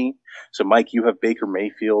factor for me. So, Mike, you have Baker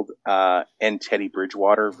Mayfield and Teddy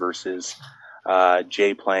Bridgewater versus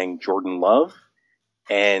Jay playing Jordan Love,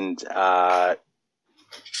 and oh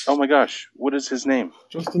my gosh, what is his name?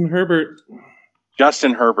 Justin Herbert.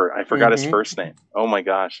 Justin Herbert. I forgot his first name. Oh my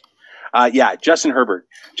gosh. Yeah, Justin Herbert.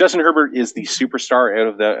 Justin Herbert is the superstar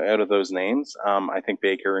out of those names. I think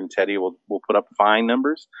Baker and Teddy will put up fine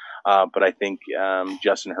numbers, but I think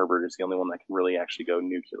Justin Herbert is the only one that can really actually go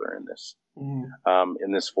nuclear in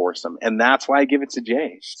this foursome, and that's why I give it to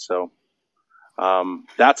Jay. So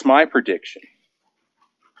that's my prediction.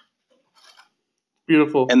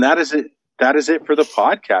 Beautiful. And that is it. That is it for the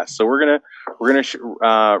podcast. So we're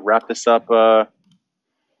gonna wrap this up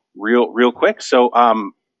real quick. So.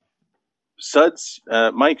 Suds,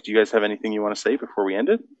 Mike, do you guys have anything you want to say before we end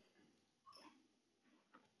it?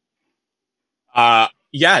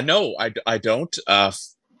 Yeah, no, I don't.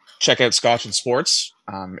 Check out Scotch and Sports.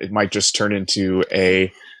 It might just turn into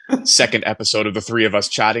a second episode of the three of us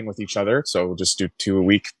chatting with each other. So we'll just do 2 a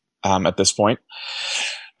week at this point.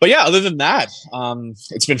 But yeah, other than that,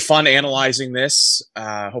 it's been fun analyzing this.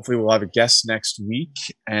 Hopefully, we'll have a guest next week,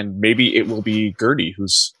 and maybe it will be Gertie,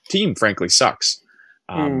 whose team frankly sucks.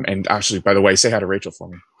 And actually, by the way, say hi to Rachel for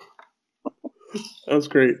me. That was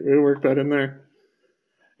great. We worked that in there.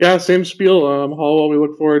 Yeah, same spiel. Hollowell, we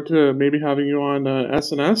look forward to maybe having you on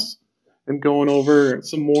SNS and going over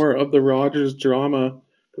some more of the Rogers drama,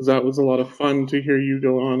 because that was a lot of fun to hear you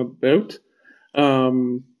go on about.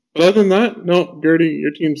 But other than that, no, Gertie,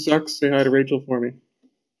 your team sucks. Say hi to Rachel for me.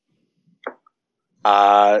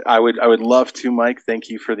 I would love to, Mike. Thank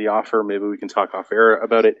you for the offer. Maybe we can talk off air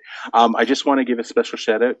about it. I just want to give a special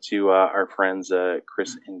shout out to our friends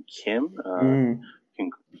Chris and Kim.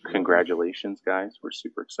 Congratulations, guys. We're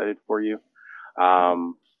super excited for you.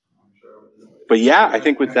 But yeah, I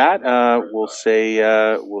think with that, we'll say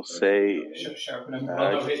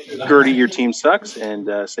Gertie, your team sucks,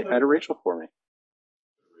 and say hi to Rachel for me.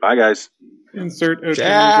 Bye, guys. Insert outro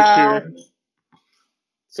music here.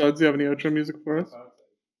 So, do you have any outro music for us?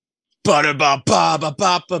 Ba ba ba ba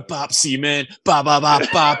ba ba ba semen ba ba ba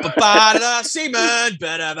ba ba ba semen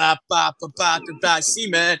ba ba ba ba ba ba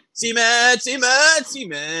semen. It's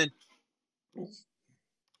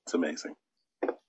amazing.